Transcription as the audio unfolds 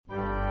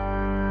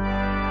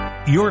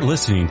You're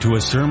listening to a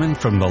sermon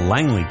from the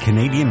Langley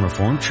Canadian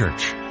Reformed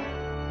Church.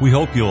 We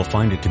hope you'll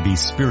find it to be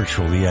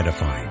spiritually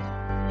edifying.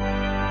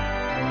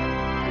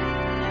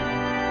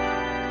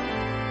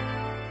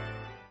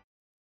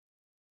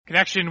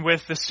 Connection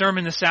with the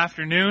sermon this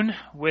afternoon,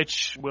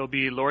 which will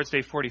be Lord's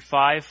Day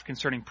 45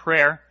 concerning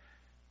prayer,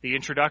 the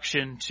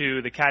introduction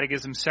to the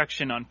Catechism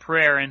section on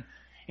prayer. And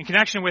in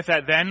connection with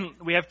that then,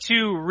 we have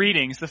two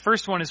readings. The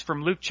first one is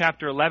from Luke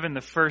chapter 11, the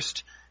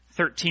first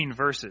 13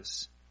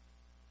 verses.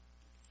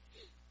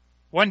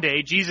 One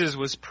day, Jesus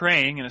was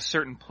praying in a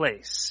certain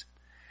place.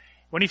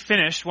 When he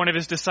finished, one of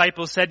his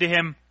disciples said to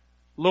him,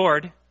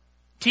 "Lord,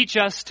 teach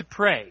us to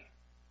pray,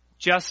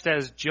 just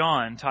as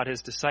John taught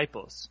his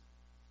disciples."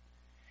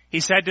 He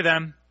said to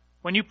them,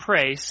 "When you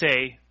pray,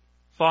 say,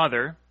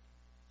 'Father,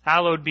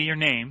 hallowed be your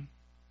name,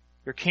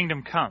 your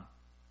kingdom come.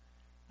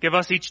 Give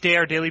us each day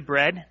our daily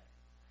bread.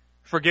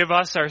 Forgive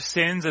us our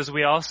sins as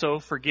we also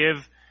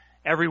forgive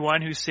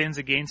everyone who sins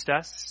against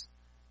us,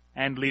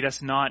 and lead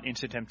us not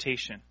into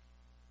temptation.'"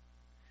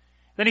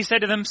 Then he said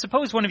to them,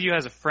 "Suppose one of you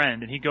has a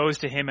friend, and he goes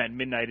to him at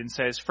midnight and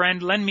says,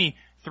 'Friend, lend me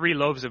 3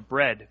 loaves of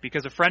bread,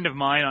 because a friend of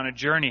mine on a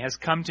journey has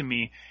come to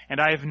me, and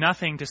I have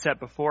nothing to set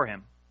before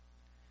him.'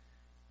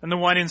 Then the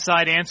one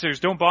inside answers,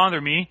 'Don't bother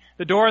me.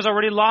 The door is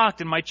already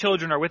locked, and my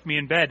children are with me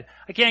in bed.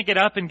 I can't get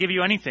up and give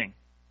you anything.'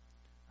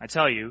 I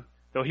tell you,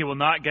 though he will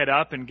not get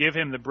up and give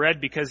him the bread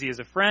because he is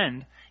a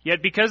friend,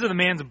 yet because of the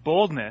man's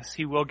boldness,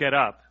 he will get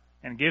up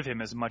and give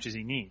him as much as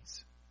he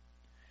needs.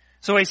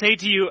 So I say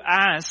to you,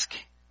 ask,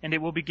 and it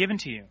will be given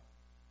to you.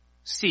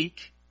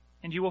 Seek,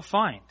 and you will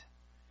find.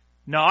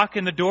 Knock,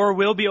 and the door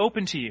will be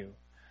open to you.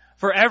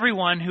 For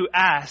everyone who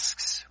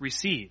asks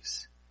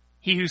receives.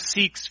 He who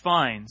seeks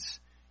finds,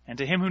 and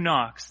to him who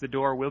knocks the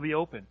door will be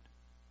opened.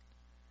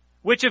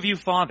 Which of you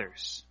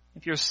fathers,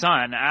 if your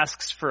son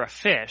asks for a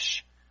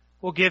fish,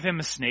 will give him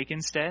a snake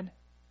instead?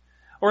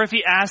 Or if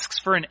he asks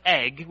for an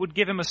egg, would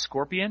give him a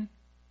scorpion?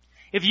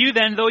 If you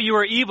then, though you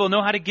are evil,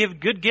 know how to give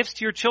good gifts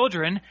to your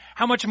children,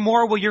 how much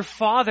more will your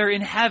Father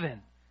in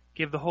heaven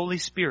give the Holy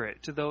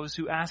Spirit to those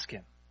who ask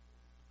him?"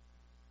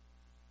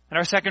 And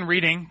our second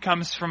reading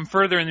comes from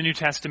further in the New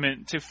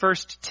Testament to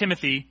 1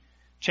 Timothy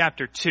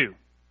chapter 2.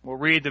 We'll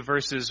read the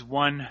verses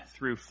 1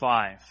 through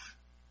 5.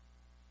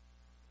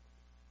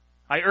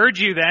 "I urge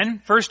you then,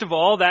 first of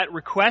all, that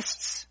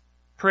requests,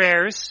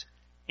 prayers,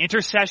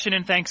 intercession,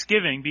 and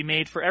thanksgiving be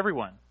made for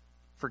everyone,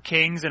 for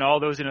kings and all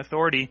those in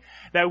authority,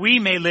 that we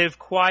may live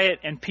quiet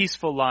and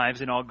peaceful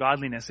lives in all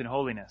godliness and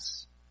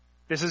holiness.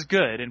 This is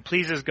good and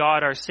pleases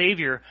God our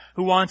Savior,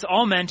 who wants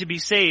all men to be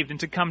saved and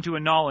to come to a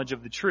knowledge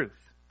of the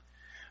truth.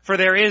 For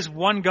there is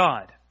one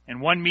God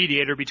and one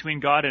mediator between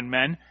God and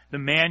men, the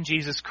man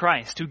Jesus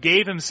Christ, who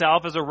gave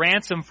himself as a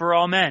ransom for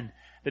all men,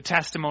 the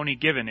testimony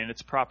given in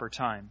its proper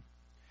time.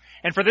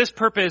 And for this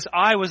purpose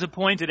I was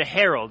appointed a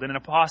herald and an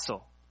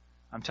apostle.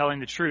 I'm telling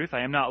the truth,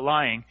 I am not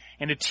lying,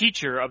 and a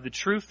teacher of the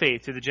true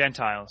faith to the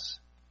Gentiles.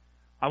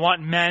 I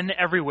want men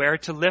everywhere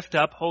to lift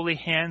up holy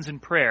hands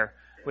in prayer,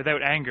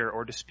 without anger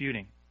or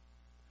disputing.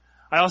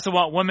 I also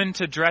want women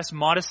to dress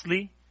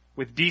modestly,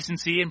 with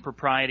decency and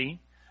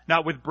propriety,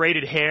 not with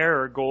braided hair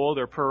or gold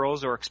or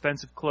pearls or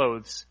expensive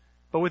clothes,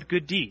 but with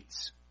good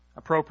deeds,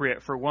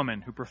 appropriate for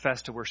women who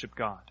profess to worship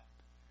God.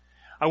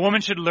 A woman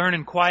should learn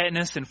in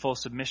quietness and full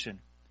submission.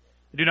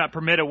 Do not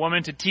permit a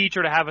woman to teach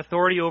or to have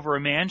authority over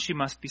a man. She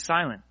must be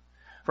silent.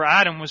 For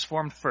Adam was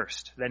formed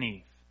first, then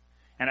Eve.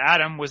 And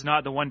Adam was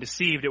not the one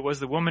deceived. It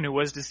was the woman who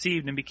was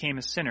deceived and became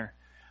a sinner.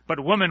 But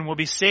women will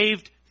be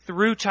saved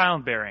through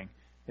childbearing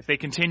if they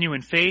continue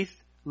in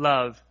faith,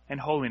 love,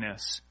 and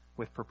holiness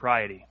with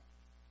propriety."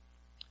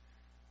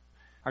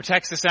 Our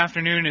text this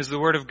afternoon is the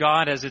Word of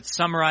God as it's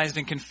summarized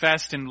and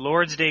confessed in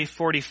Lord's Day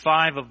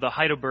 45 of the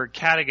Heidelberg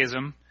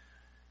Catechism,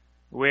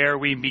 where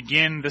we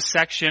begin the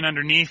section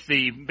underneath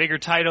the bigger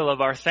title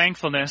of our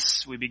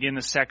thankfulness. We begin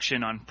the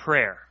section on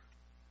prayer.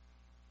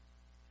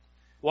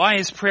 Why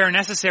is prayer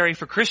necessary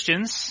for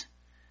Christians?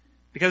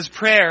 Because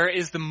prayer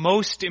is the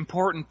most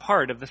important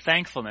part of the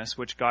thankfulness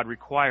which God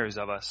requires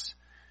of us.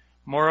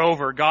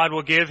 Moreover, God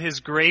will give His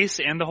grace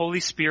and the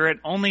Holy Spirit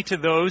only to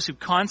those who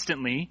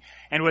constantly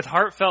and with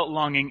heartfelt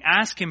longing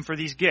ask Him for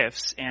these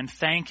gifts and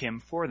thank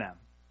Him for them.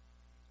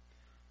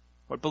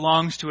 What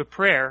belongs to a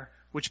prayer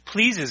which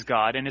pleases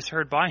God and is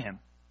heard by Him?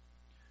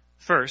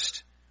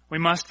 First, we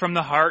must from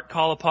the heart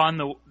call upon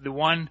the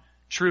one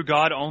true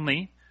God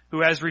only,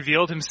 who has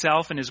revealed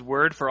Himself in His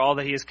Word for all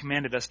that He has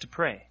commanded us to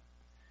pray.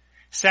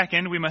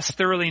 Second, we must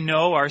thoroughly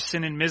know our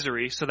sin and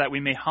misery so that we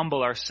may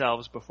humble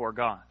ourselves before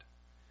God.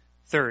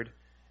 Third,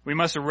 we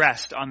must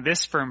rest on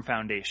this firm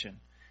foundation,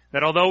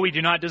 that although we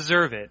do not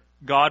deserve it,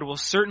 God will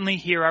certainly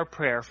hear our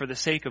prayer for the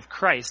sake of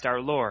Christ our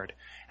Lord,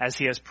 as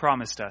He has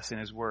promised us in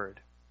His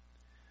Word.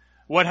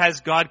 What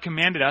has God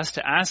commanded us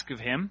to ask of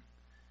Him?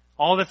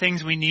 All the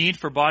things we need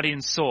for body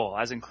and soul,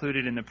 as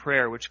included in the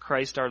prayer which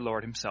Christ our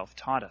Lord Himself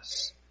taught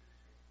us.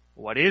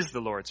 What is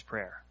the Lord's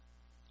Prayer?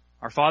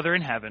 Our Father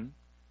in heaven,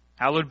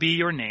 hallowed be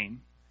your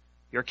name.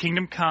 Your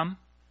kingdom come.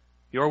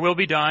 Your will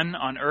be done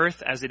on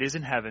earth as it is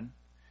in heaven.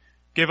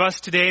 Give us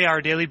today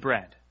our daily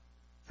bread.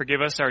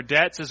 Forgive us our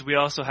debts as we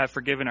also have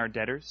forgiven our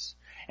debtors.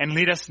 And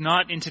lead us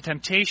not into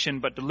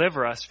temptation, but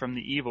deliver us from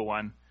the evil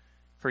one.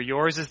 For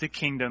yours is the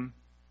kingdom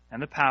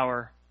and the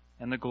power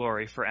and the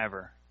glory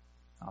forever.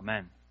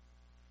 Amen.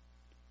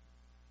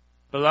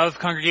 Beloved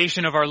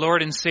congregation of our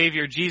Lord and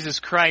Savior Jesus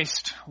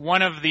Christ,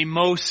 one of the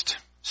most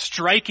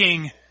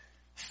striking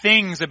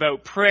things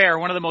about prayer,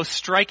 one of the most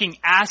striking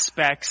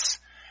aspects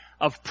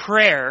of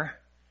prayer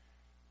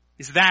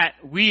is that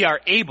we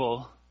are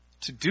able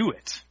to do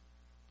it.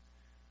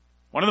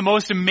 One of the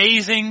most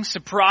amazing,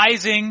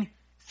 surprising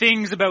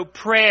things about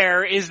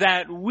prayer is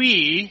that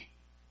we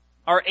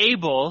are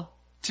able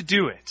to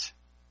do it.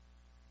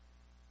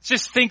 Let's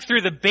just think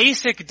through the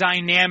basic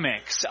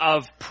dynamics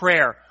of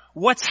prayer.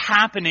 What's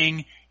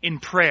happening in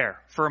prayer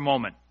for a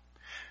moment?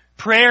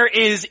 Prayer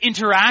is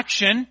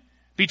interaction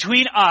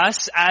between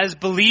us as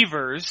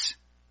believers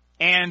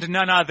and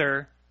none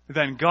other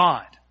than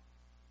God,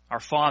 our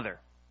Father.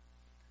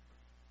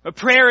 But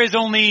prayer is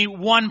only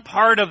one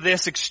part of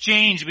this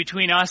exchange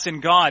between us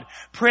and God.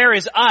 Prayer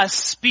is us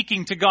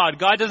speaking to God.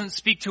 God doesn't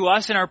speak to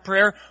us in our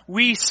prayer.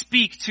 We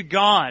speak to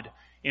God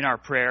in our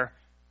prayer.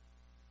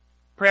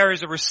 Prayer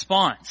is a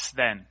response,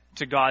 then,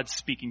 to God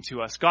speaking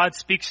to us. God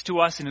speaks to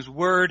us in His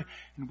Word,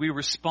 and we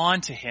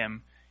respond to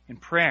Him in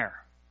prayer.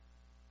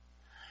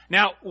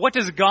 Now, what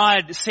does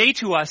God say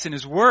to us in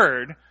His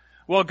Word?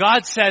 Well,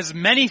 God says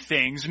many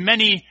things,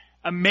 many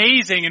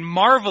amazing and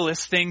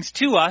marvelous things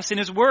to us in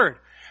His Word.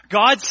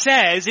 God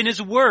says in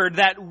His Word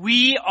that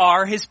we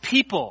are His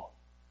people,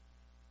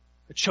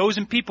 a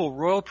chosen people,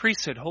 royal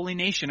priesthood, holy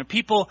nation, a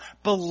people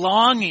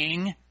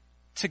belonging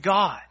to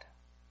God.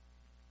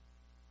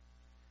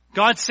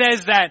 God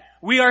says that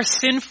we are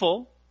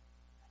sinful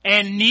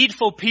and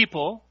needful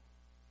people,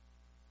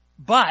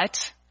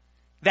 but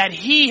that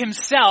He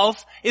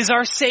Himself is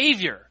our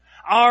Savior,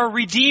 our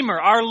Redeemer,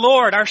 our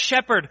Lord, our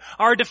Shepherd,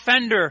 our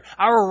Defender,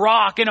 our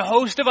Rock, and a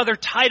host of other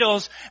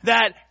titles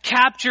that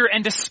capture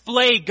and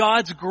display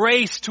God's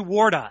grace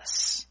toward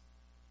us.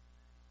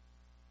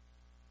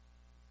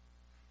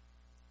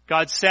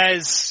 God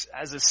says,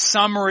 as a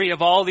summary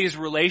of all these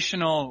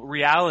relational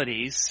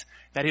realities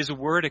that His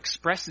Word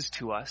expresses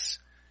to us,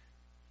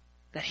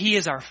 that He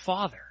is our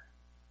Father,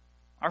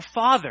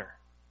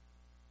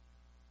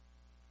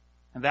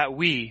 and that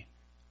we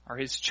are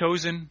His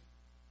chosen,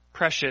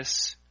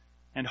 precious,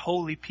 and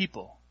holy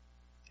people,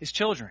 His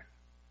children.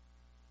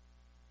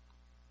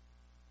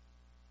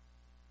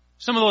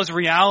 Some of those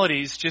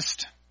realities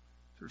just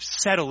sort of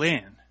settle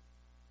in.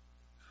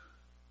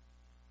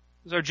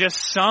 Those are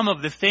just some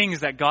of the things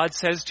that God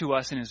says to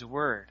us in His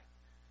Word.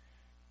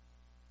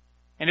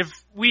 And if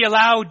we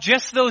allow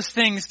just those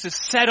things to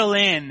settle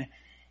in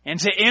and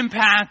to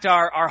impact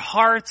our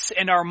hearts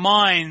and our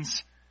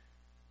minds,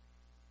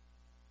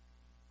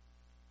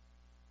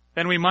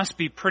 then we must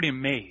be pretty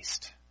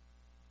amazed.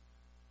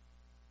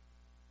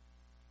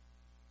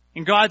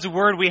 In God's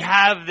Word, we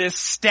have this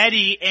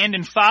steady and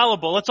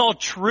infallible, it's all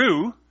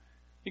true,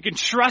 you can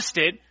trust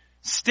it,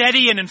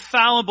 steady and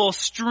infallible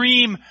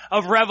stream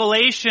of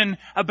revelation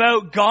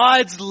about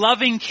God's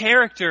loving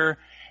character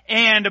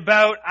and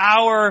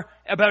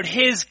about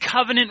His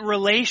covenant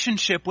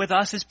relationship with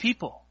us as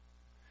people.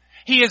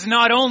 He is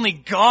not only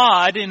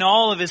God in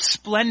all of His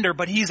splendor,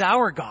 but He's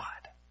our God.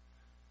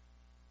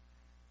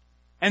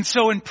 And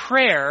so in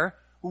prayer,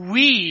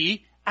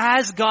 we,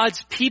 as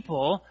God's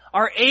people,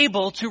 are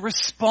able to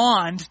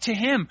respond to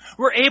Him.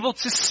 We're able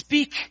to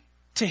speak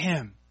to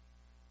Him.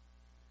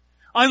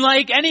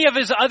 Unlike any of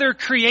His other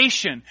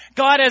creation,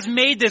 God has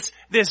made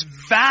this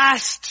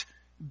vast,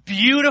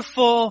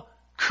 beautiful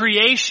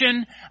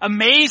creation,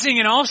 amazing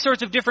in all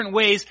sorts of different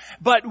ways,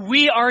 but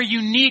we are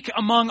unique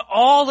among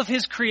all of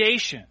His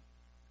creation.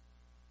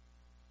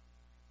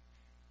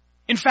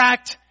 In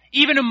fact,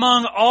 even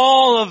among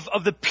all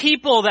of the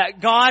people that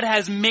God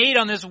has made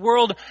on this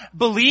world,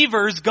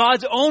 believers,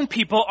 God's own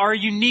people, are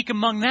unique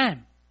among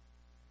them.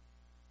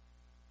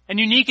 And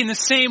unique in the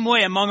same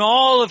way among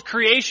all of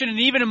creation and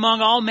even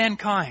among all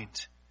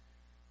mankind.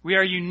 We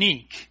are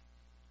unique.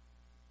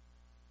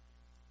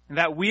 And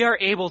that we are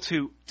able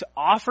to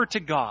offer to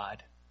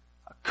God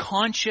a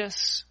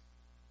conscious,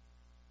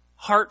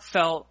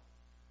 heartfelt,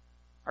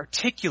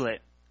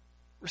 articulate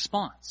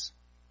response.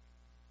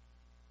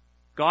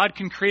 God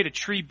can create a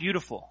tree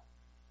beautiful,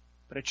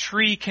 but a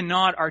tree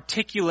cannot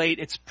articulate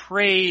its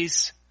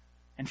praise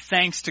and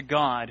thanks to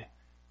God in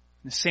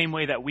the same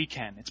way that we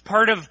can. It's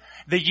part of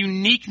the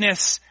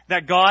uniqueness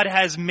that God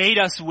has made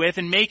us with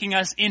and making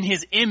us in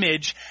His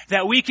image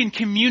that we can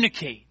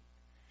communicate.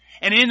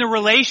 And in the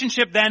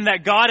relationship then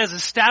that God has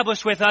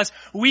established with us,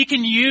 we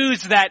can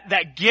use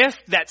that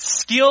gift, that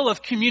skill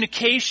of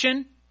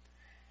communication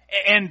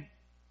and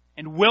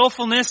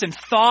willfulness and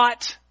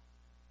thought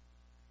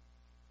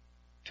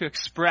to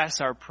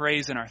express our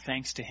praise and our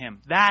thanks to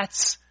Him.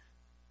 That's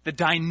the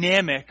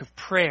dynamic of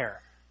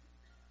prayer.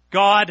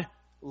 God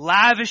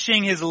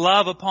lavishing His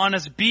love upon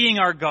us, being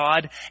our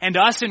God, and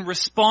us in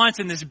response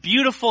in this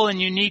beautiful and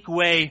unique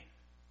way,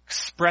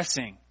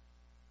 expressing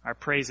our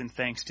praise and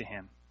thanks to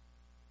Him.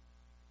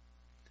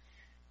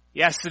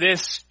 Yes,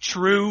 this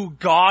true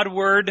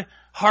Godward,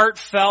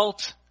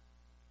 heartfelt,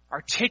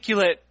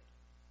 articulate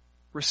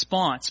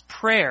response,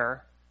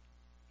 prayer,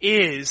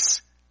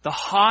 is the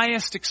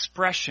highest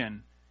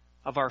expression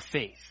of our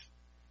faith.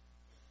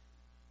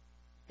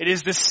 It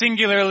is the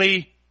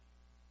singularly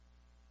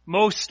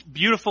most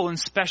beautiful and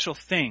special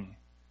thing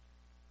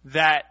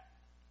that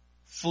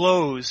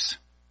flows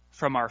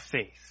from our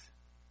faith.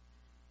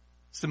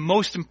 It's the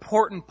most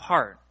important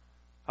part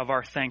of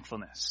our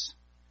thankfulness.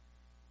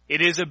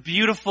 It is a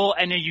beautiful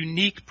and a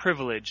unique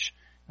privilege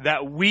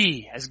that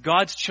we, as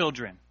God's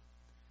children,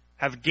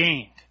 have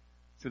gained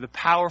through the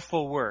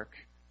powerful work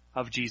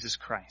of Jesus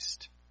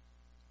Christ.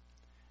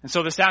 And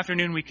so this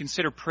afternoon we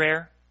consider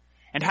prayer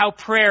and how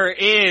prayer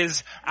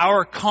is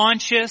our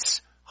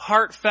conscious,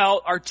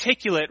 heartfelt,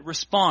 articulate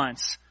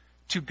response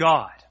to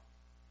God.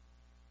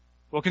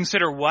 We'll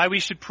consider why we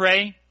should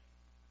pray,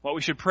 what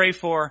we should pray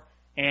for,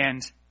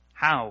 and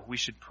how we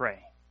should pray.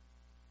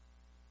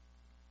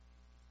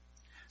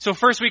 So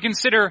first we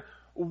consider,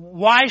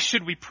 why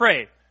should we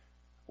pray?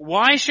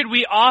 Why should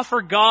we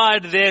offer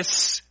God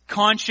this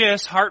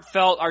conscious,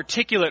 heartfelt,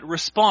 articulate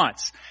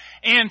response?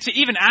 And to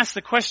even ask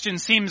the question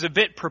seems a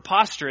bit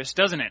preposterous,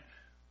 doesn't it?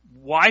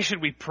 Why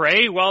should we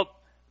pray? Well,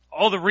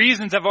 all the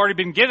reasons have already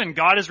been given.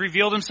 God has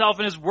revealed himself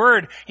in his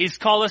word. He's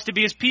called us to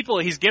be his people.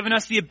 He's given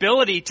us the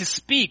ability to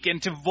speak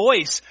and to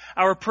voice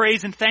our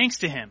praise and thanks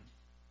to him.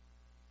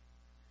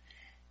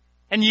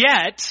 And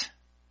yet,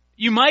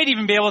 you might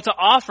even be able to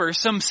offer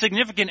some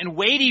significant and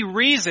weighty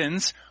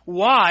reasons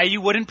why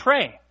you wouldn't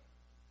pray.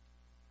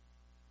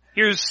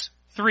 Here's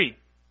 3.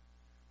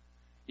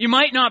 You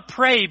might not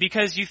pray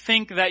because you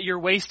think that you're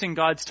wasting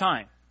God's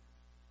time.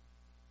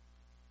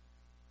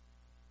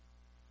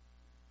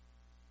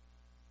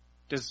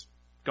 Does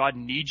God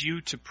need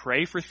you to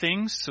pray for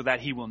things so that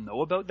he will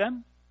know about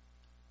them?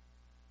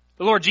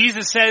 The Lord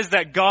Jesus says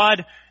that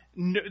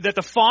that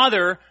the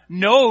Father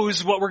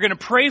knows what we're going to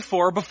pray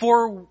for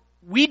before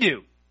we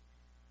do.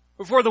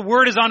 Before the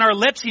word is on our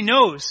lips, he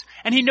knows.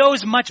 And he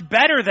knows much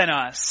better than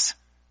us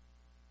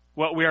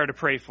what we are to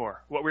pray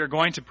for, what we are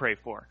going to pray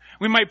for.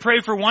 We might pray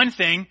for one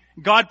thing.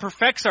 God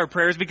perfects our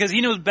prayers because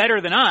he knows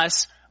better than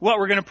us what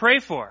we're going to pray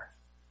for.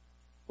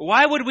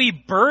 Why would we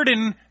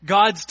burden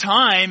God's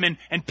time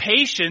and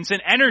patience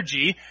and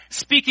energy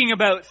speaking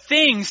about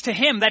things to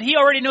him that he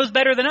already knows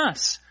better than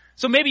us?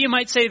 So maybe you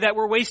might say that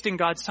we're wasting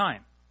God's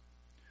time.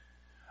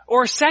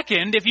 Or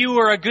second, if you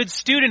were a good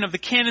student of the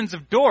canons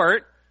of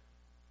Dort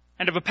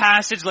and of a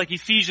passage like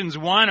Ephesians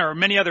 1 or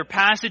many other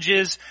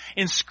passages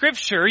in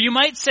Scripture, you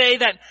might say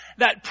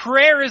that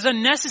prayer is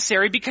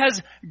unnecessary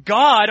because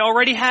God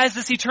already has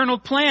this eternal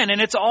plan and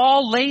it's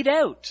all laid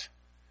out.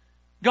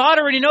 God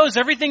already knows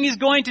everything he's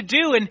going to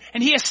do,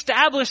 and he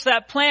established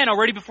that plan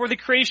already before the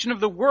creation of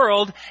the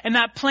world, and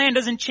that plan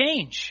doesn't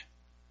change.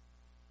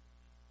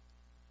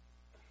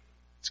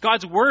 It's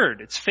God's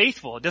word. It's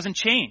faithful. It doesn't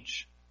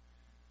change.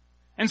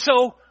 And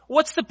so,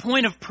 what's the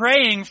point of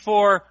praying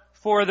for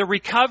the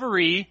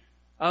recovery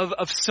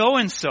of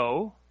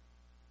so-and-so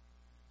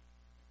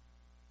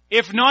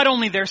if not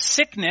only their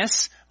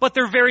sickness, but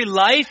their very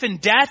life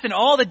and death and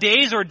all the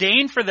days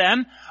ordained for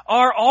them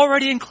are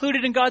already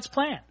included in God's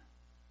plan?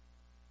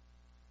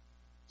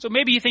 So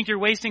maybe you think you're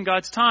wasting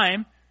God's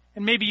time,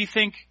 and maybe you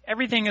think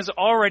everything is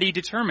already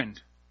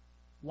determined.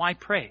 Why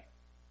pray?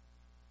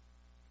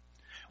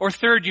 Or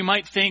third, you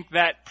might think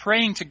that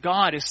praying to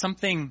God is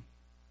something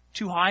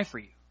too high for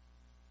you.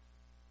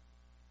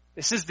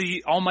 This is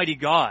the Almighty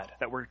God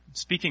that we're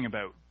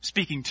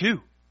speaking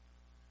to.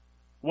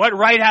 What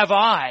right have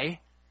I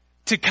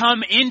to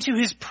come into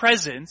his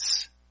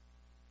presence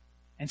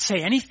and say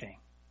anything?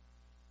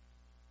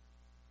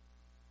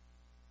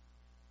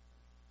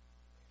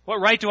 What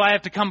right do I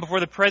have to come before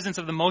the presence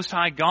of the Most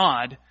High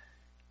God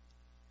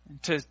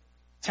to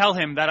tell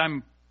him that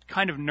I'm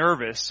kind of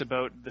nervous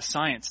about the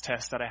science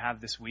test that I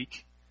have this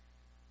week?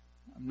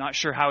 I'm not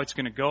sure how it's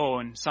going to go,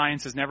 and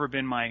science has never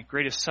been my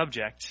greatest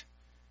subject,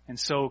 and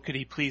so could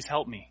he please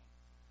help me?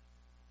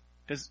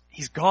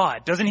 He's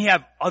God. Doesn't he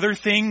have other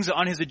things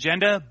on his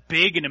agenda,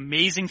 big and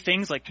amazing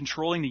things like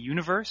controlling the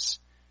universe?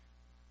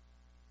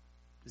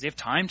 Does he have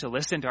time to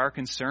listen to our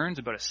concerns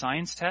about a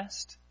science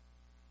test?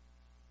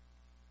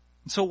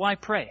 And so why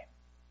pray?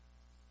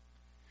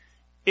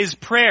 Is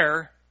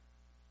prayer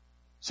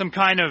some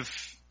kind of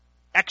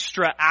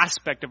extra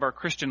aspect of our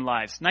Christian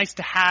lives? Nice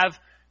to have,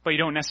 but you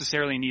don't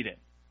necessarily need it.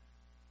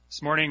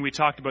 This morning we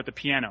talked about the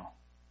piano.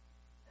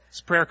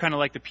 Is prayer kind of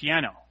like the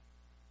piano?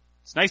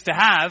 It's nice to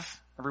have.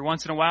 Every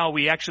once in a while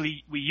we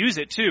use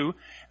it too,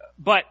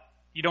 but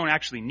you don't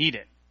actually need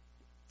it.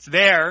 It's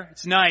there,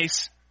 it's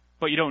nice,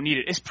 but you don't need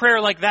it. Is prayer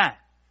like that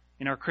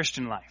in our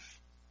Christian life?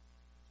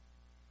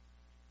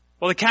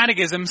 Well, the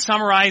Catechism,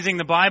 summarizing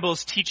the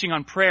Bible's teaching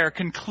on prayer,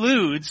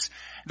 concludes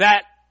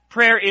that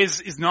prayer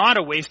is not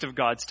a waste of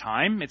God's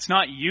time. It's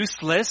not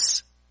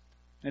useless.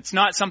 It's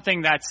not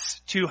something that's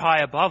too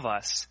high above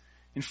us.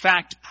 In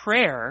fact,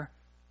 prayer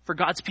for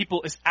God's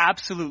people is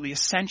absolutely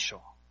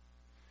essential.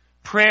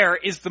 Prayer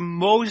is the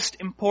most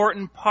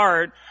important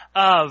part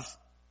of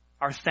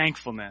our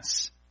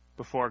thankfulness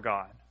before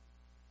God.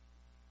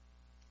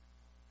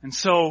 And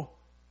so,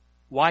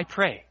 why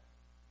pray?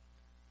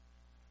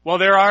 Well,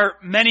 there are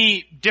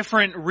many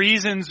different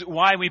reasons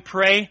why we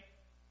pray,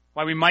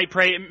 why we might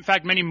pray. In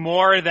fact, many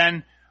more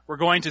than we're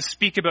going to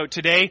speak about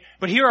today.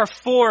 But here are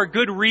 4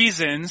 good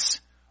reasons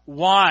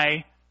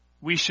why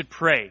we should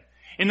pray.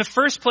 In the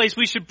first place,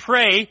 we should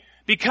pray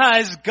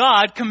because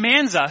God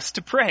commands us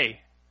to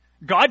pray.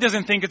 God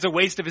doesn't think it's a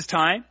waste of his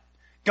time.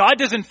 God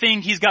doesn't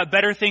think he's got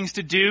better things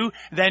to do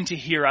than to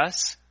hear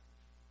us.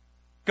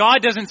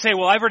 God doesn't say,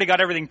 well, I've already got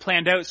everything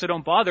planned out, so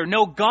don't bother.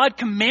 No, God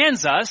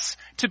commands us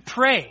to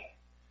pray.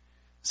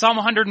 Psalm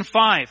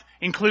 105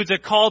 includes a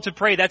call to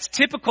pray. That's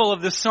typical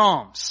of the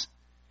Psalms.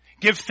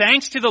 Give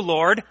thanks to the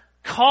Lord,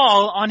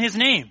 call on his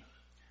name.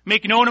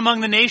 Make known among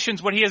the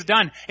nations what he has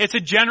done. It's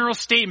a general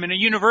statement, a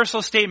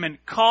universal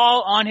statement.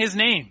 Call on his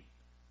name.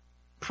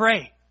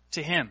 Pray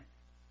to him.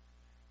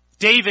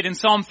 David in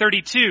Psalm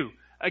 32,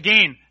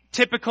 again,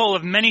 typical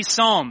of many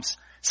Psalms,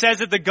 says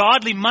that the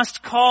godly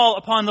must call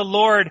upon the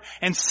Lord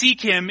and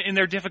seek him in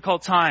their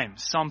difficult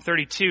times. Psalm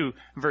 32,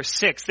 verse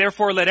 6.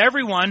 Therefore let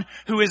everyone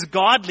who is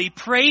godly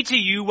pray to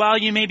you while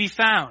you may be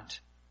found.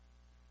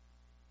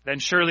 Then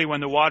surely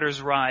when the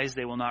waters rise,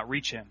 they will not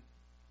reach him.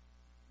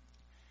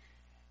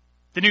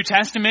 The New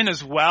Testament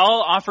as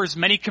well offers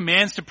many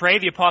commands to pray.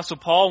 The Apostle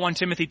Paul, 1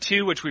 Timothy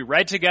 2, which we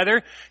read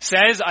together,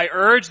 says, I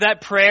urge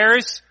that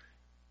prayers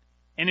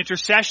and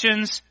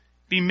intercessions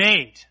be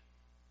made.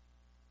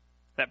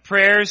 That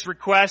prayers,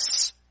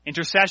 requests,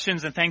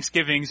 intercessions, and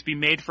thanksgivings be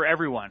made for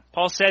everyone.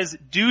 Paul says,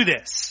 do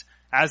this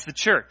as the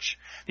church.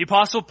 The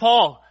Apostle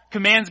Paul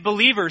commands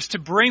believers to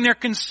bring their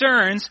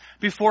concerns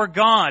before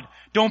God.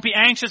 Don't be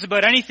anxious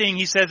about anything,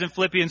 he says in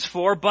Philippians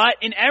 4, but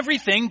in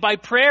everything, by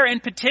prayer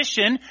and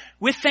petition,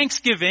 with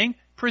thanksgiving,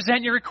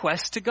 present your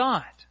requests to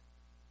God.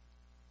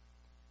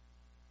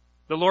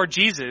 The Lord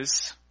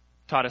Jesus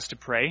taught us to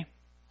pray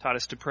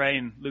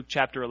in Luke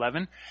chapter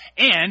 11,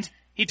 and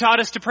he taught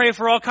us to pray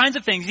for all kinds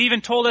of things. He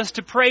even told us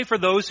to pray for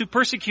those who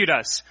persecute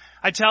us.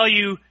 I tell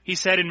you, he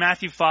said in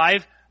Matthew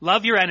 5,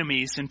 love your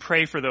enemies and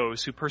pray for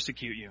those who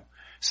persecute you.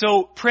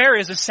 So prayer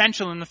is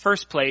essential in the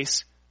first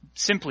place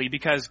simply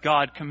because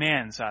God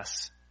commands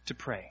us to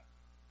pray.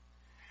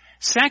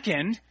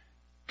 Second,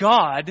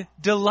 God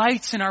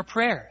delights in our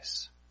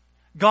prayers.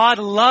 God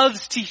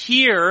loves to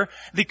hear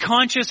the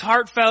conscious,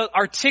 heartfelt,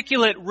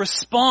 articulate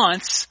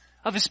response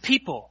of his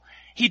people.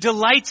 He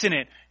delights in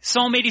it.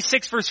 Psalm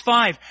 86 verse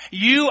 5,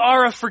 you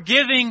are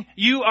forgiving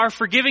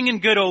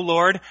and good, O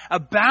Lord,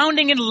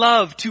 abounding in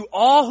love to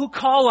all who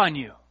call on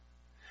you.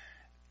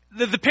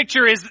 The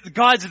picture is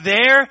God's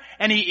there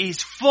and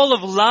he's full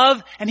of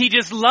love and he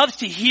just loves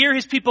to hear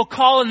his people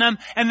call on them,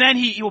 and then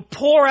he will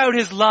pour out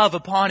his love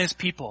upon his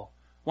people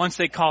once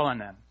they call on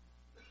them.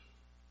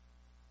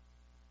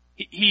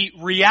 He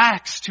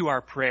reacts to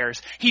our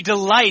prayers. He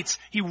delights.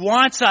 He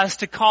wants us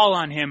to call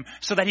on him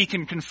so that he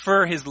can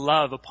confer his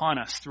love upon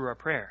us through our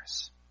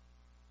prayers.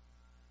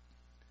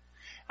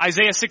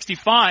 Isaiah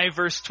 65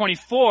 verse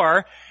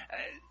 24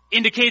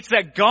 indicates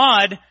that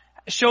God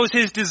shows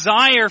his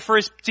desire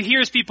to hear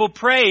his people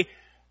pray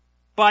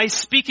by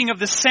speaking of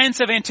the sense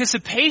of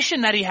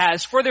anticipation that he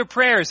has for their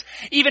prayers.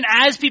 Even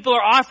as people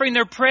are offering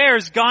their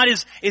prayers, God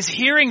is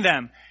hearing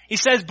them. He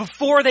says,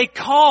 before they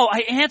call,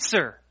 I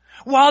answer.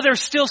 While they're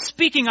still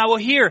speaking, I will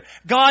hear.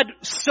 God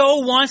so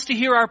wants to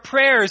hear our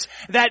prayers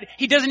that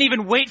he doesn't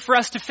even wait for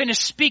us to finish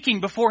speaking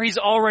before he's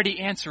already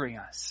answering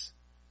us.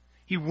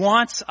 He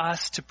wants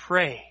us to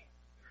pray.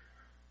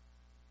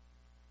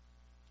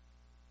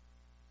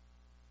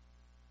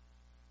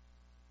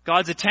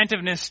 God's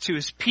attentiveness to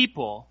his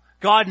people,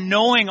 God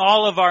knowing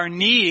all of our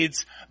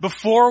needs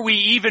before we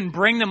even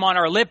bring them on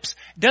our lips,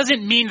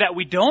 doesn't mean that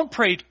we don't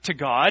pray to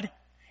God.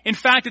 In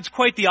fact, it's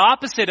quite the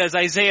opposite, as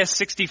Isaiah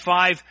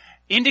 65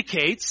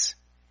 indicates.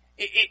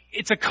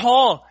 It's a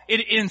call. It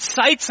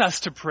incites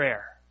us to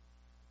prayer.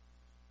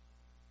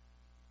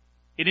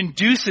 It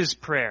induces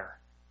prayer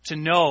to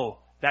know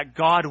that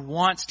God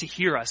wants to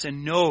hear us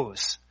and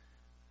knows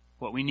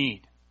what we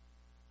need.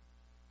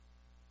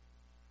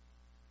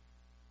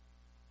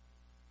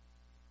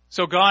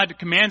 So God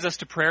commands us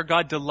to pray.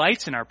 God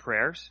delights in our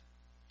prayers.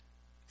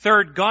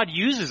 Third, God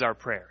uses our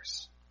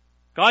prayers.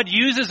 God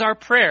uses our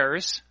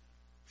prayers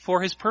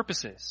for his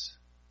purposes.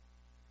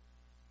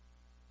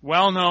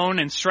 Well-known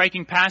and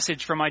striking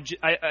passage from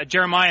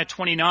Jeremiah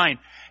 29.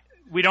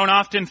 We don't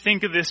often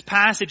think of this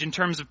passage in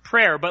terms of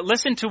prayer, but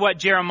listen to what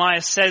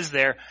Jeremiah says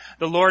there.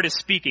 The Lord is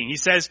speaking. He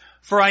says,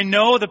 for I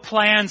know the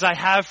plans I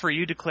have for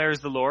you,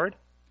 declares the Lord.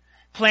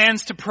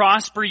 Plans to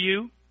prosper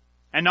you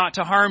and not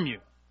to harm you.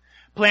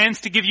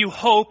 Plans to give you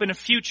hope and a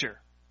future.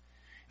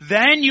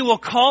 Then you will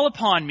call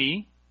upon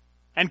me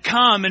and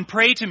come and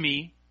pray to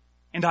me,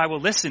 and I will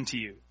listen to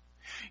you.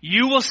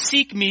 You will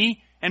seek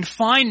me and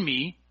find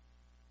me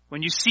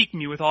when you seek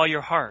me with all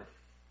your heart.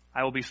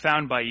 I will be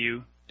found by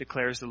you,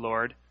 declares the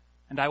Lord,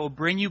 and I will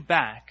bring you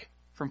back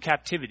from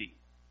captivity.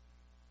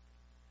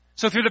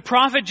 So through the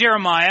prophet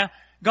Jeremiah,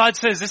 God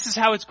says this is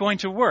how it's going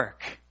to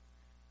work.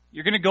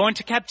 You're going to go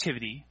into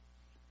captivity,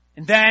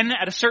 and then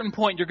at a certain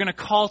point you're going to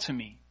call to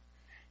me.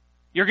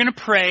 You're going to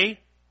pray,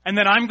 and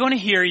then I'm going to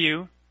hear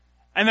you,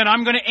 and then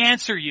I'm going to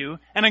answer you,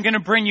 and I'm going to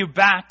bring you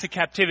back to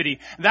captivity.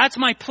 That's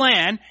my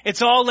plan.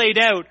 It's all laid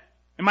out,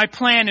 and my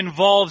plan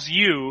involves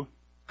you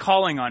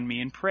calling on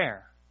me in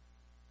prayer.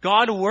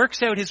 God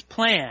works out his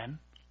plan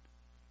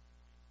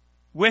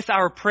with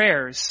our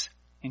prayers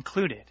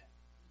included.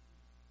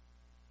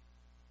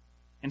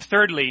 And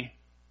thirdly,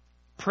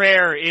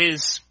 prayer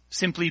is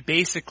simply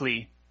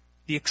basically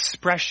the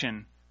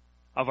expression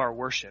of our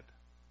worship.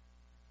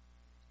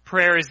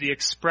 Prayer is the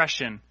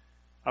expression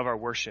of our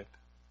worship.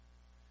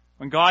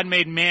 When God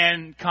made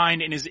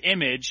mankind in his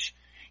image,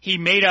 he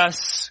made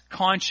us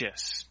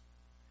conscious.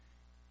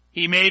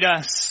 He made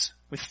us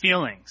with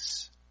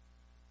feelings.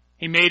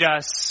 He made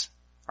us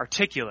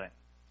articulate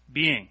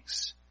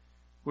beings.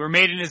 We were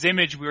made in his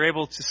image. We were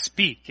able to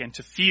speak and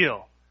to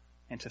feel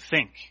and to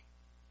think.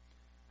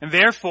 And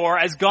therefore,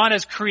 as God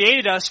has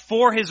created us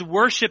for his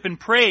worship and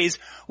praise,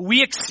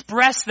 we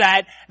express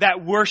that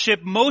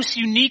worship most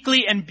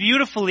uniquely and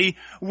beautifully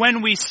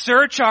when we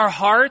search our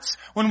hearts,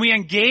 when we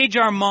engage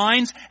our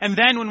minds, and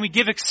then when we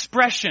give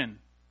expression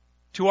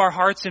to our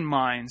hearts and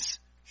minds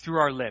through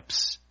our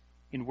lips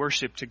in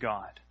worship to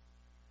God.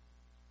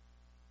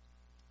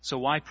 So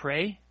why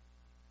pray?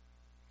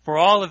 For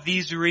all of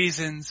these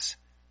reasons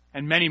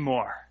and many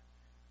more.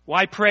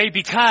 Why pray?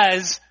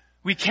 Because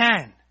we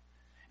can.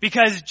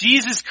 Because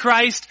Jesus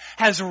Christ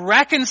has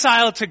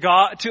reconciled to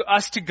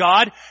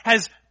God,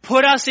 has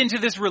put us into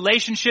this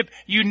relationship,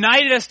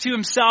 united us to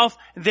himself,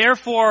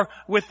 therefore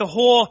with the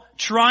whole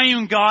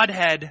triune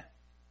Godhead,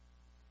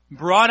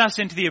 brought us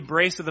into the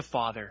embrace of the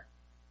Father,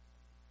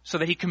 so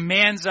that he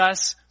commands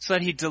us, so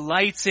that he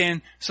delights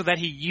in, so that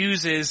he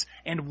uses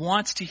and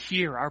wants to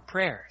hear our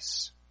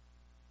prayers.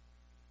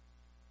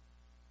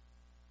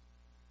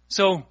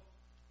 So,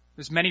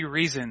 there's many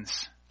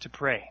reasons to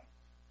pray.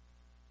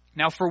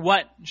 Now, for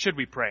what should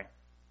we pray?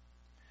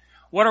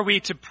 What are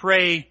we to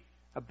pray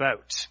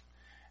about?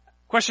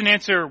 Question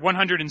answer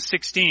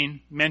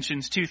 116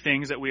 mentions two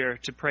things that we are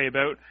to pray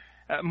about.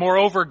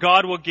 Moreover,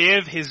 God will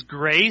give his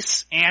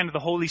grace and the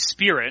Holy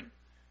Spirit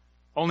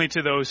only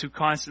to those who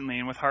constantly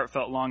and with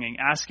heartfelt longing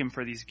ask him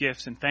for these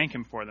gifts and thank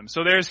him for them.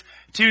 So there's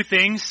two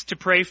things to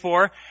pray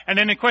for. And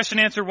then in question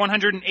answer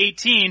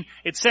 118,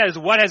 it says,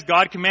 what has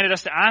God commanded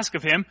us to ask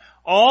of him?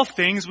 All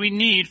things we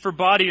need for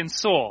body and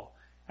soul,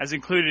 as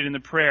included in the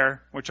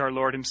prayer which our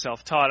Lord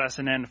himself taught us,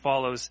 and then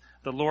follows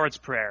the Lord's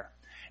Prayer.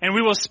 And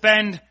we will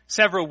spend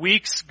several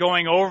weeks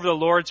going over the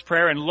Lord's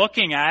Prayer and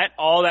looking at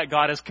all that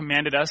God has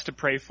commanded us to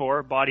pray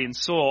for, body and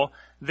soul,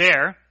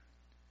 there.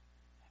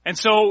 And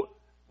so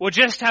we'll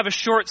just have a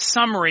short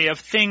summary of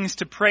things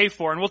to pray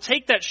for, and we'll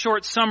take that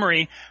short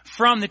summary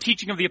from the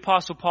teaching of the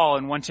Apostle Paul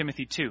in 1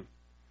 Timothy 2.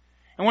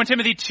 In 1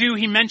 Timothy 2,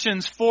 he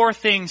mentions 4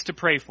 things to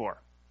pray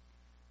for.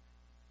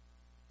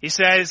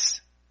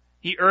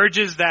 He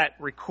urges that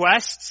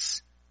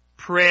requests,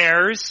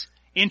 prayers,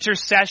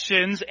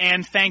 intercessions,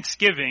 and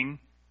thanksgiving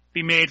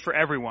be made for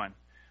everyone.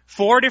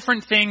 4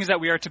 different things that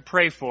we are to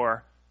pray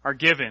for are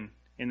given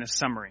in this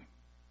summary.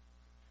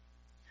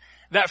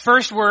 That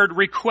first word,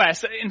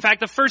 request, in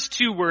fact, the first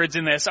 2 words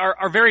in this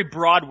are very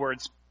broad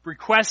words,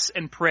 requests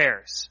and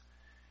prayers.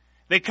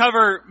 They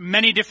cover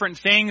many different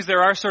things.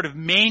 There are sort of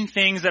main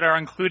things that are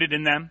included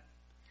in them.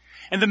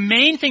 And the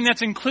main thing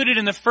that's included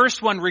in the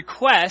first one,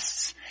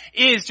 requests,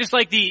 is just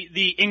like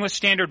the English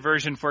Standard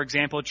Version, for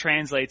example,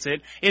 translates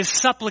it, is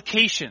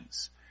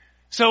supplications.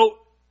 So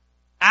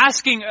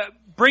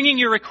bringing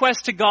your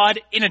request to God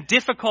in a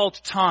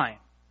difficult time,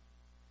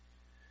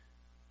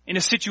 in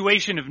a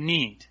situation of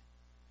need.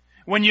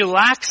 When you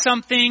lack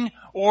something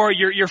or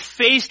you're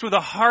faced with a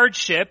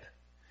hardship,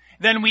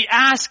 then we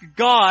ask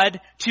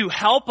God to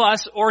help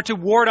us or to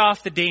ward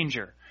off the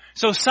danger.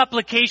 So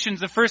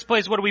supplications, the first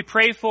place, what do we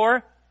pray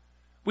for?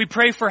 We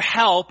pray for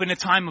help in a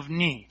time of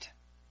need.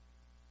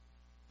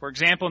 For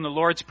example, in the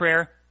Lord's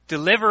Prayer,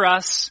 deliver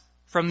us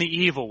from the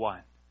evil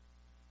one.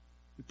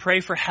 We pray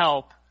for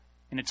help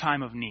in a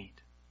time of need.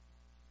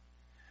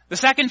 The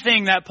second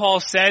thing that Paul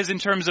says in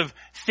terms of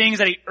things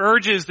that he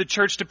urges the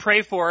church to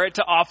pray for,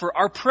 to offer,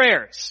 are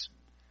prayers.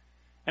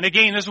 And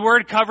again, this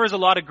word covers a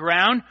lot of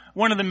ground.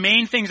 One of the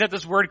main things that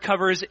this word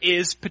covers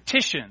is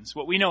petitions,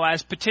 what we know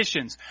as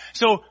petitions.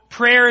 So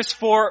prayers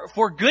for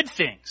good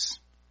things.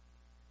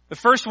 The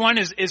first one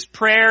is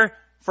prayer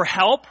for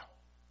help.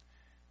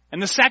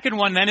 And the second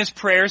one then is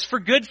prayers for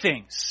good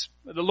things.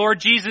 The Lord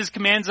Jesus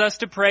commands us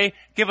to pray,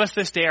 give us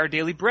this day our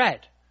daily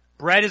bread.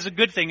 Bread is a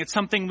good thing. It's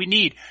something we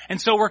need.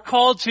 And so we're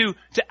called to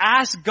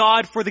ask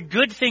God for the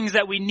good things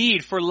that we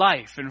need for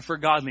life and for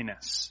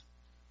godliness.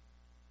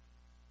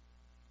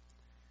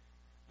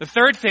 The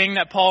third thing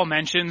that Paul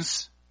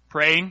mentions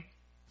praying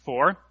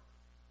for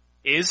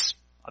is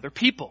other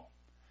people.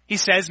 He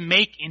says,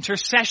 make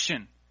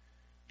intercession.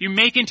 If you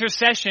make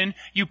intercession,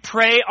 you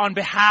pray on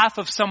behalf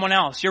of someone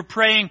else. You're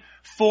praying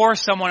for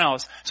someone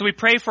else. So we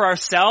pray for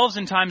ourselves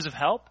in times of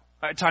help,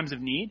 times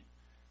of need.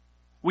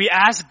 We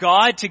ask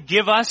God to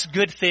give us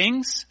good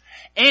things,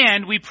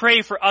 and we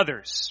pray for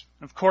others.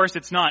 Of course,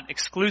 it's not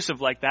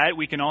exclusive like that.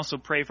 We can also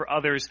pray for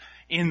others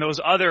in those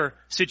other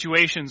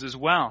situations as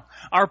well.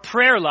 Our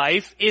prayer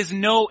life is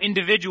no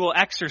individual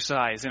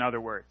exercise, in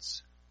other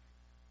words.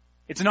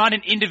 It's not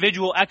an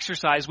individual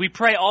exercise. We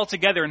pray all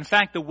together. In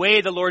fact, the way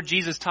the Lord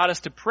Jesus taught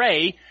us to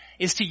pray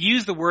is to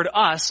use the word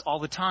us all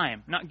the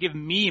time. Not give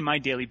me my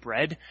daily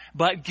bread,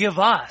 but give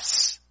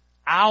us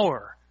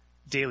our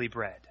daily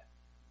bread.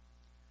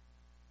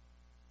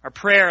 Our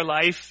prayer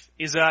life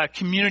is a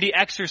community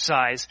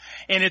exercise,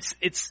 and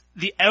it's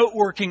the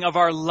outworking of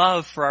our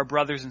love for our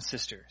brothers and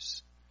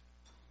sisters.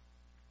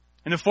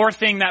 And the fourth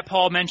thing that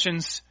Paul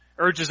mentions,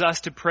 urges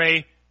us to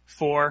pray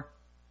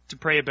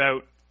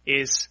about,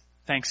 is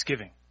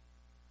thanksgiving.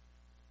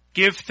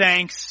 Give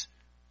thanks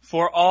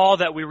for all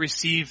that we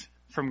receive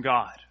from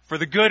God. For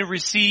the good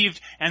received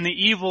and the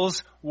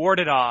evils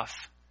warded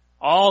off.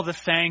 All the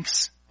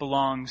thanks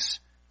belongs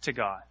to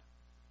God.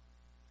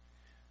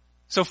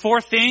 So four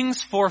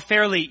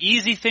fairly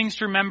easy things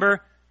to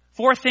remember,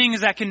 four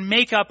things that can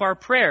make up our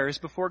prayers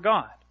before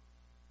God.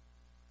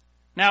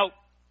 Now,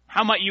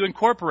 how might you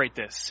incorporate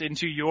this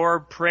into your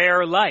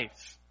prayer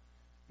life?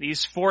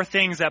 These four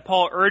things that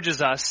Paul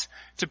urges us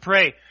to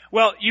pray.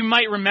 Well, you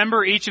might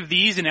remember each of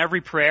these in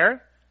every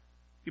prayer.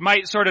 You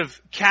might sort of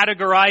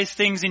categorize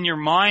things in your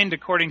mind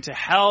according to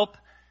help,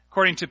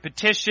 according to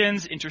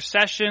petitions,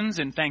 intercessions,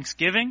 and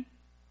thanksgiving.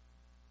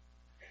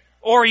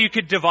 Or you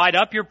could divide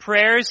up your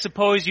prayers.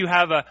 Suppose you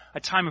have a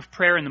time of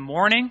prayer in the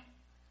morning,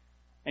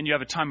 and you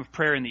have a time of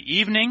prayer in the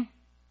evening.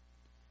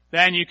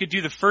 Then you could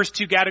do the first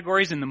two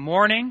categories in the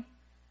morning,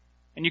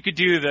 and you could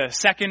do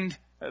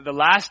the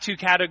last two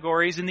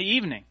categories in the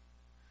evening.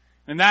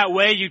 And that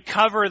way you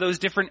cover those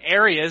different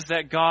areas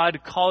that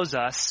God calls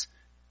us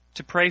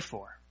to pray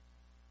for.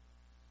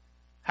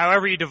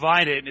 However you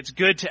divide it, it's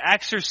good to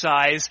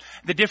exercise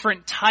the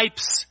different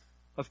types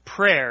of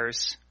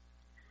prayers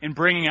in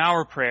bringing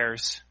our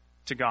prayers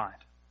to God.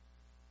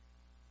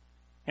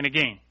 And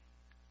again,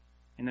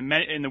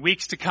 in the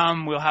weeks to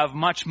come, we'll have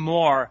much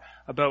more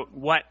about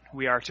what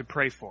we are to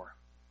pray for.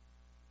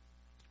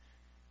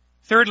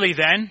 Thirdly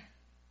then,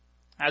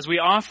 as we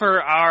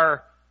offer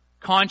our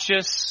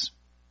conscious,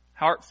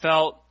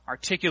 heartfelt,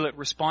 articulate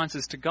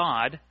responses to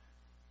God,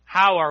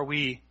 how are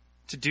we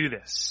to do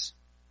this?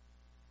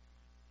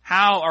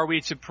 How are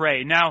we to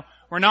pray? Now,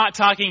 we're not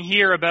talking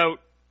here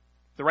about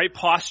the right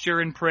posture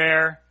in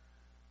prayer,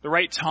 the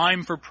right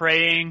time for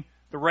praying,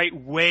 the right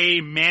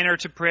manner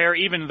to prayer,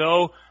 even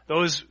though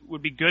those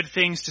would be good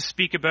things to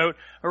speak about.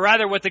 Or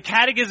rather, what the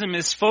Catechism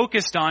is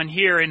focused on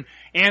here in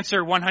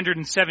answer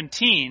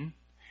 117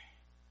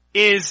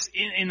 is,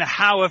 in the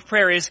how of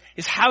prayer, is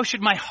how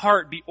should my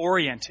heart be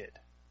oriented?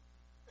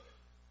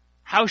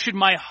 How should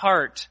my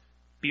heart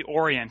be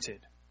oriented?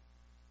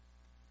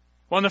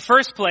 Well, in the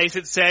first place,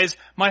 it says,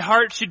 my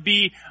heart should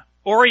be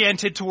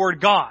oriented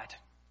toward God.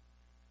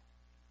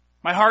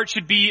 My heart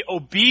should be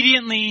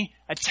obediently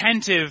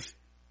attentive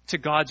to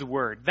God's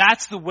word.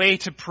 That's the way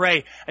to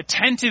pray.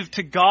 Attentive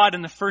to God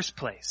in the first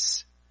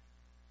place.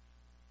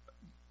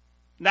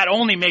 That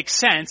only makes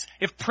sense.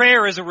 If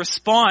prayer is a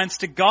response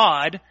to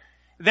God,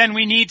 then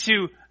we need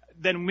to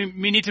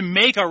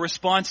make our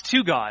response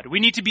to God.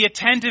 We need to be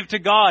attentive to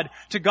God,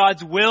 to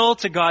God's will,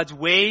 to God's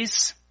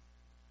ways.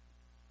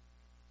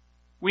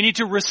 We need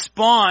to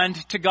respond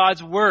to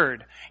God's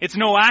word. It's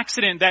no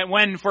accident that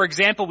when, for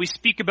example, we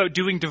speak about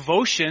doing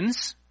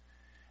devotions,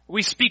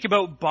 we speak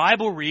about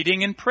Bible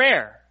reading and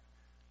prayer.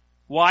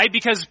 Why?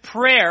 Because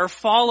prayer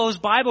follows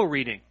Bible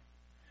reading.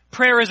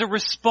 Prayer is a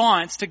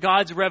response to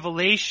God's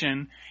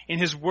revelation in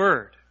His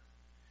Word.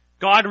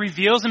 God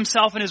reveals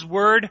Himself in His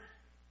Word,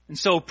 and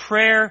so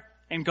prayer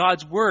and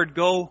God's Word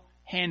go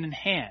hand in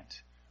hand.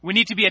 We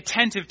need to be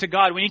attentive to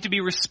God. We need to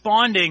be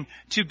responding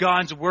to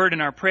God's Word in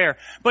our prayer.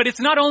 But it's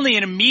not only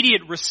an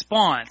immediate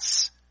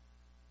response,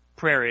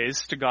 prayer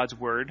is, to God's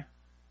Word,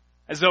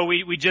 as though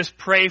we just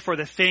pray for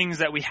the things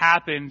that we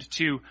happened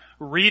to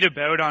read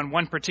about on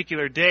one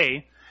particular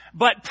day.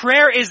 But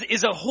prayer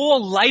is a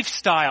whole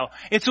lifestyle.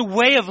 It's a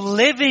way of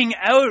living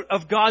out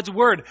of God's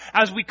Word.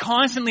 As we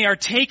constantly are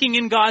taking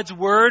in God's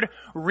Word,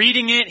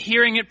 reading it,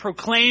 hearing it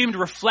proclaimed,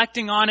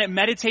 reflecting on it,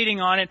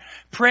 meditating on it,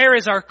 prayer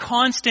is our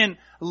constant,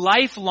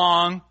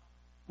 lifelong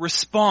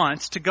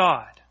response to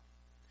God.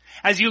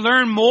 As you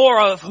learn more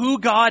of who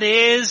God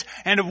is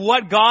and of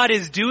what God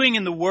is doing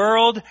in the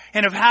world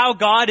and of how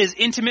God is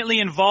intimately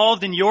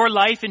involved in your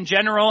life in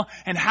general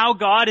and how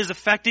God is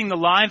affecting the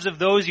lives of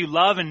those you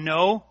love and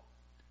know,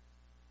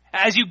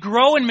 as you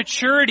grow in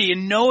maturity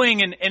in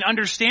knowing and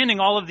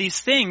understanding all of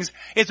these things,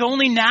 it's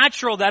only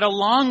natural that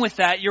along with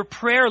that, your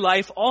prayer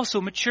life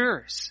also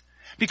matures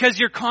because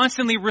you're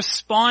constantly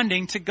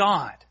responding to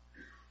God.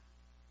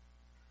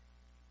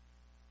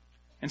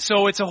 And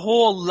so it's a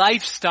whole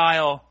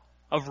lifestyle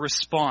of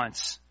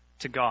response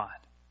to God.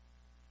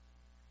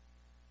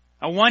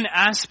 Now, one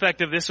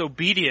aspect of this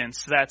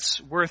obedience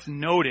that's worth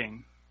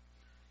noting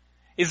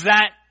is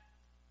that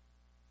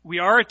we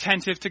are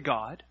attentive to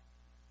God.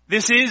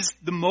 This is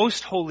the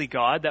most holy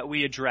God that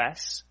we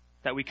address,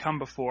 that we come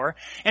before,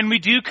 and we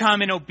do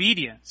come in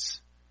obedience.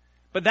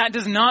 But that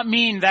does not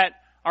mean that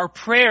our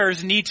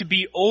prayers need to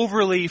be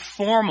overly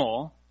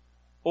formal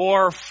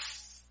or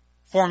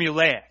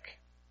formulaic.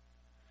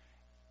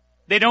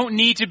 They don't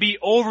need to be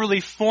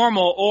overly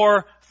formal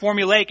or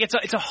formulaic.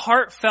 It's a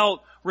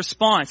heartfelt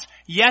response.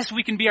 Yes,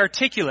 we can be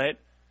articulate,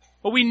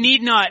 but we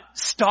need not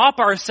stop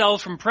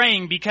ourselves from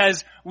praying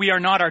because we are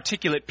not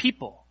articulate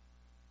people.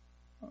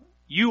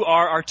 You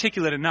are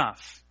articulate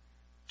enough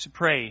to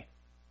pray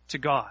to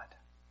God.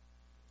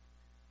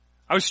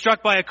 I was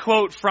struck by a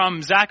quote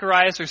from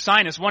Zacharias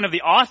Ursinus, one of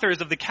the authors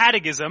of the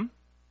Catechism,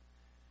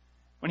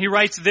 when he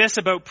writes this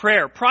about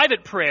prayer.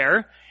 Private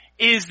prayer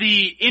is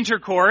the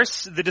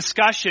intercourse, the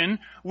discussion,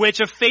 which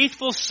a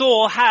faithful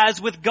soul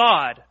has with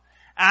God,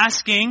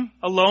 asking,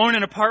 alone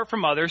and apart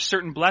from others,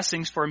 certain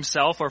blessings for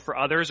himself or for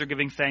others, or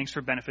giving thanks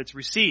for benefits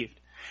received.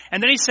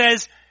 And then he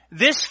says,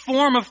 this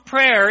form of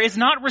prayer is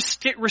not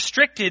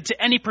restricted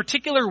to any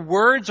particular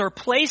words or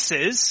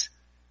places,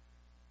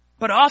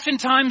 but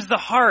oftentimes the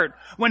heart,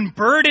 when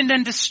burdened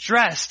and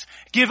distressed,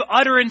 gives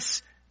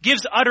utterance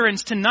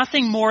to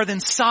nothing more than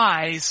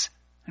sighs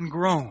and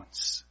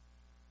groans.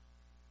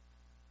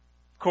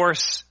 Of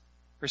course,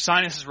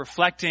 Ursinus is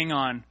reflecting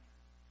on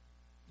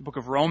the book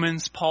of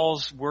Romans,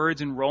 Paul's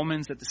words in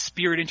Romans that the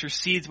Spirit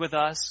intercedes with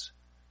us,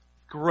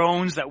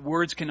 groans that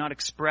words cannot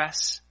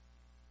express.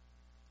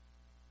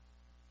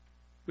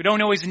 We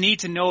don't always need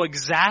to know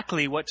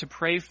exactly what to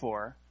pray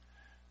for.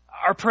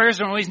 Our prayers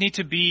don't always need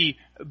to be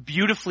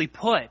beautifully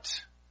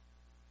put.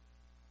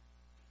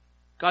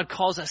 God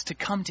calls us to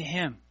come to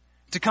Him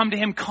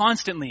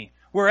constantly,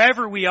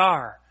 wherever we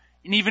are,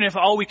 and even if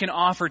all we can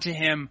offer to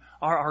Him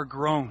are our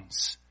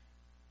groans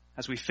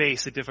as we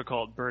face a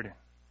difficult burden.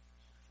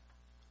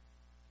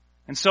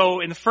 And so,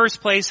 in the first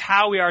place,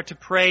 how we are to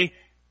pray,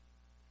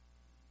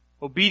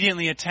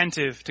 obediently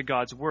attentive to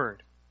God's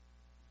Word.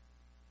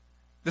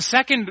 The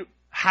second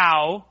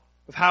how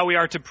we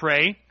are to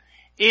pray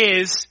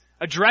is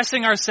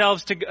addressing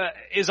ourselves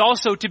is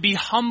also to be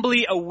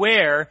humbly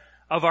aware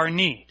of our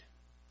need.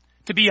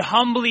 To be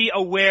humbly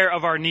aware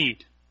of our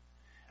need.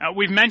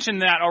 We've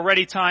mentioned that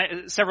already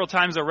several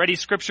times already.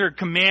 Scripture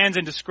commands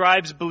and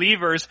describes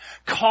believers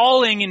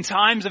calling in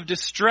times of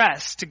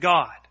distress to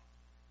God.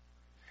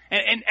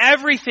 And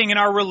everything in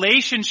our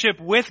relationship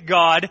with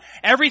God,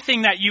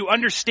 everything that you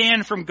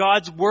understand from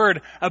God's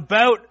Word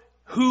about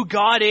who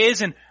God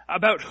is and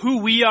about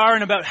who we are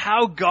and about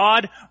how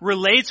God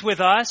relates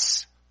with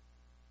us,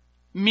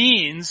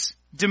 demands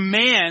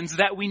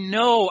that we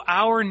know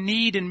our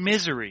need and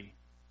misery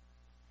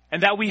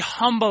and that we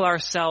humble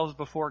ourselves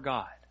before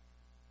God.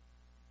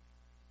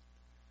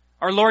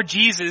 Our Lord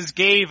Jesus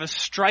gave a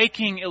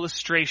striking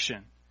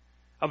illustration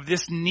of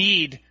this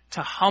need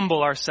to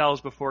humble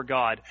ourselves before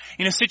God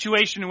in a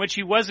situation in which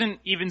He wasn't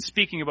even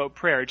speaking about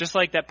prayer. Just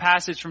like that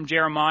passage from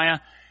Jeremiah,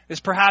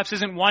 this perhaps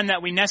isn't one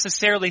that we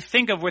necessarily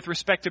think of with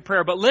respect to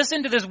prayer, but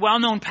listen to this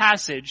well-known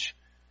passage.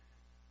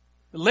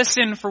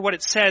 Listen for what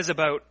it says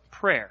about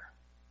prayer.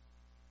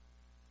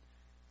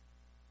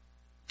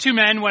 2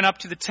 men went up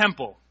to the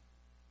temple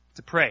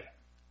to pray.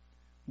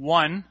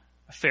 One,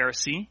 a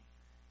Pharisee,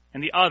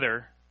 and the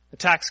other, a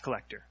tax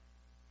collector.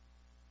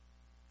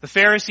 The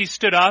Pharisee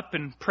stood up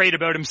and prayed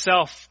about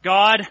himself.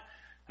 God,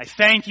 I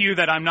thank you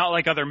that I'm not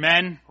like other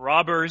men,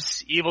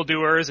 robbers,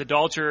 evildoers,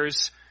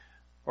 adulterers,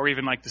 or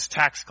even like this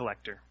tax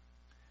collector.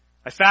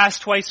 I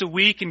fast twice a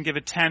week and give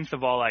 1/10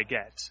 of all I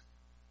get.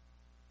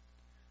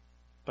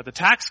 But the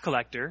tax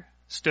collector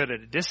stood at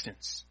a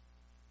distance.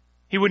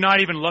 He would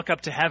not even look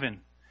up to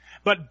heaven,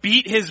 but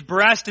beat his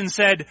breast and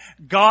said,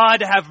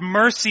 God, have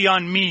mercy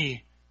on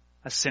me,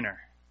 a sinner.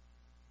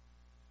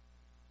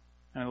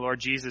 And the Lord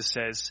Jesus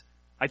says,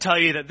 I tell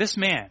you that this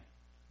man,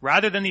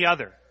 rather than the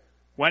other,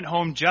 went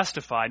home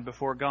justified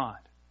before God.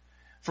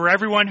 For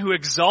everyone who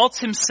exalts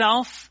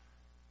himself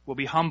will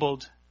be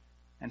humbled,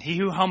 and he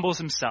who humbles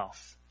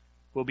himself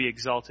will be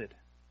exalted.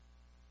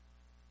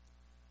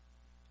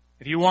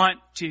 If you want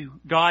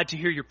God to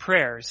hear your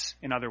prayers,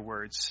 in other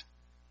words,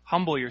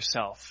 humble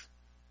yourself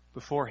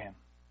before Him.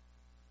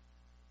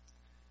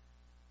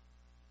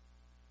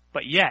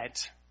 But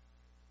yet,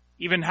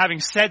 even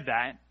having said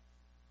that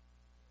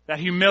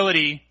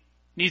humility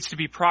needs to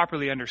be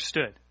properly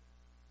understood.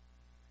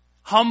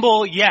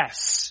 Humble,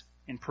 yes,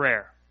 in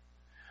prayer,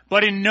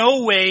 but in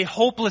no way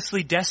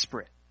hopelessly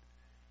desperate,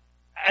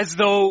 as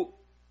though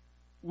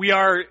we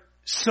are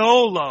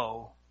so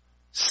low,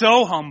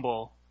 so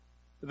humble,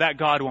 that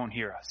God won't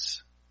hear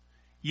us.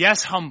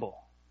 Yes, humble,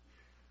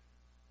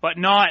 but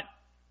not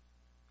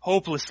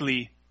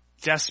hopelessly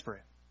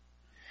desperate.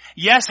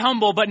 Yes,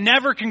 humble, but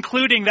never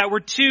concluding that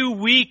we're too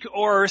weak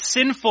or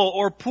sinful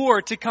or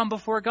poor to come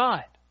before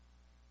God.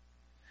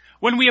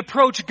 When we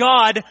approach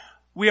God,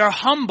 we are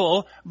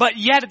humble, but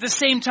yet at the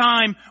same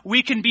time,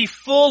 we can be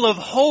full of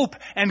hope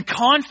and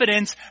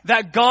confidence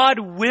that God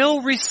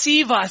will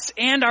receive us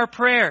and our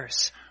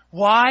prayers.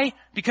 Why?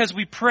 Because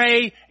we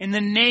pray in the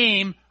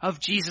name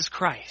of Jesus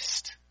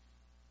Christ.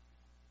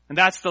 And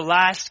that's the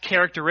last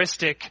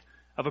characteristic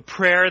of a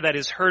prayer that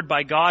is heard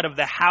by God, of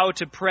the how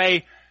to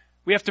pray.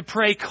 We have to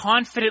pray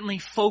confidently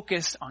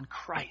focused on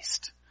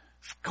Christ,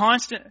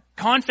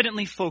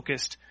 confidently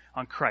focused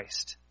on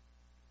Christ.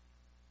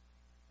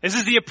 This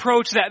is the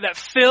approach that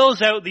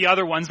fills out the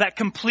other ones, that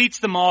completes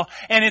them all,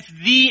 and it's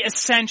the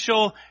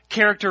essential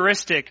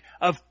characteristic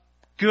of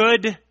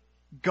good,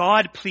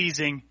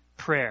 God-pleasing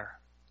prayer.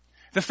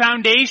 The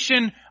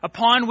foundation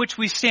upon which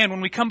we stand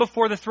when we come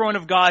before the throne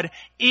of God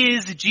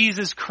is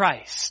Jesus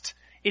Christ.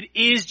 It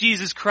is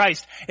Jesus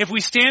Christ. If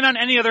we stand on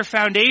any other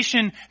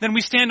foundation, then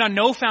we stand on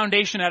no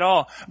foundation at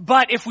all.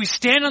 But if we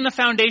stand on the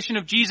foundation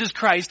of Jesus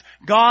Christ,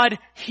 God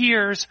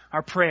hears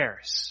our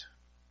prayers.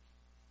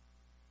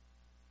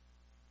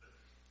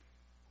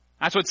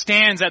 That's what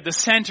stands at the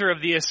center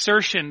of the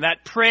assertion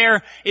that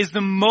prayer is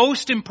the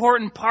most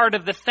important part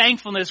of the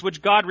thankfulness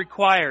which God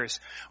requires.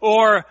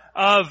 Or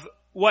of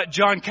what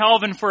John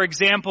Calvin, for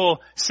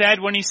example, said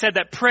when he said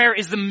that prayer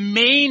is the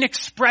main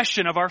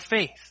expression of our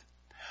faith.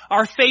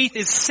 Our faith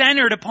is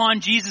centered upon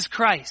Jesus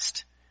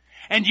Christ.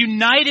 And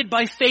united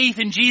by faith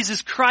in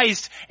Jesus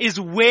Christ is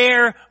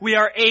where we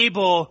are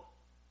able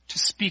to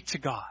speak to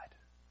God.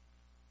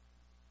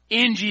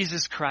 In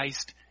Jesus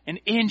Christ and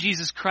in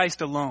Jesus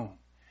Christ alone.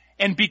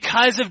 And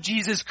because of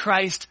Jesus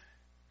Christ,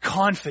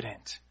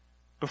 confident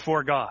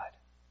before God.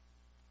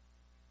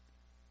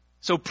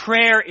 So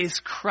prayer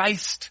is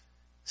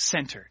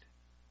Christ-centered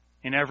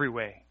in every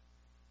way.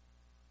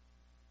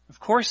 Of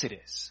course it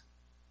is.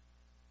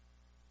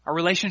 Our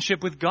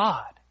relationship with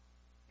God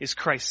is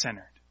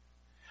Christ-centered.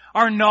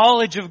 Our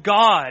knowledge of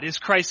God is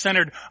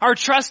Christ-centered. Our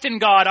trust in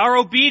God, our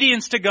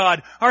obedience to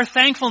God, our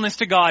thankfulness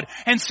to God.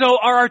 And so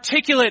our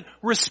articulate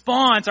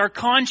response, our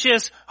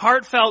conscious,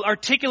 heartfelt,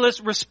 articulate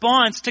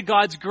response to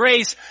God's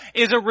grace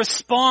is a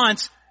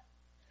response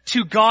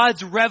to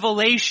God's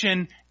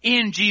revelation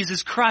in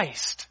Jesus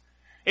Christ.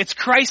 It's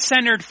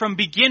Christ-centered from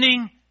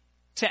beginning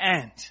to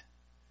end.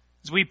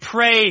 As we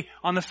pray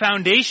on the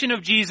foundation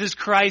of Jesus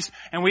Christ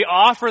and we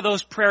offer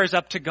those prayers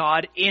up to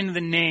God in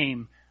the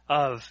name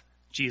of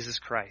Jesus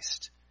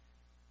Christ.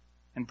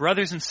 And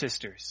brothers and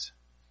sisters,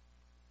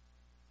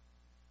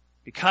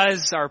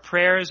 because our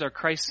prayers are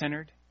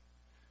Christ-centered,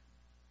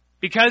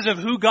 because of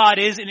who God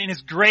is and in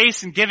His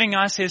grace in giving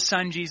us His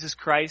Son, Jesus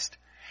Christ,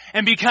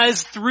 and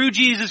because through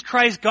Jesus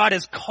Christ, God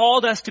has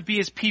called us to be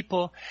His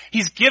people,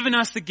 He's given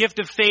us the gift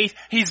of faith,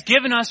 He's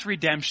given us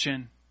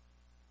redemption.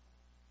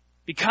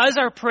 Because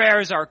our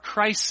prayers are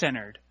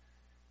Christ-centered,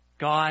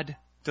 God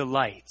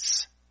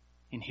delights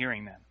in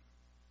hearing them.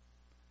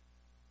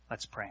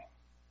 Let's pray.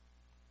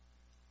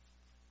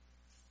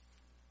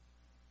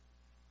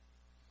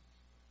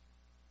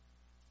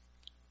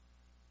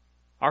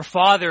 Our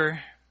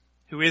Father,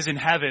 who is in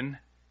heaven,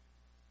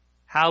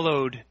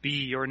 hallowed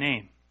be your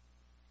name.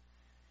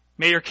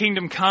 May your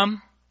kingdom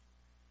come.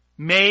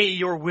 May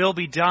your will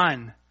be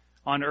done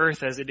on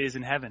earth as it is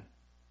in heaven.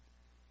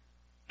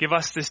 Give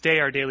us this day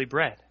our daily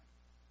bread.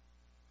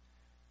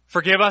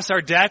 Forgive us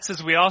our debts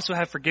as we also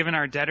have forgiven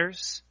our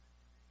debtors.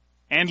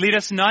 And lead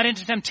us not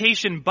into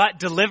temptation, but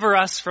deliver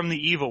us from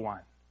the evil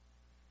one.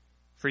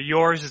 For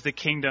yours is the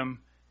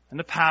kingdom and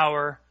the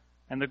power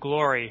and the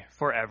glory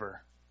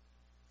forever.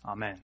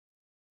 Amen.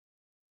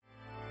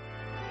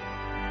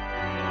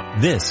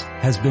 This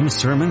has been a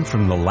sermon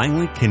from the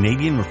Langley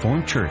Canadian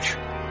Reformed Church.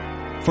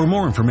 For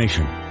more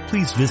information,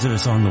 please visit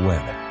us on the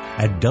web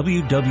at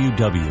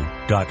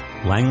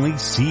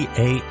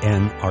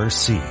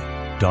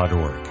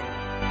www.langleycanrc.org.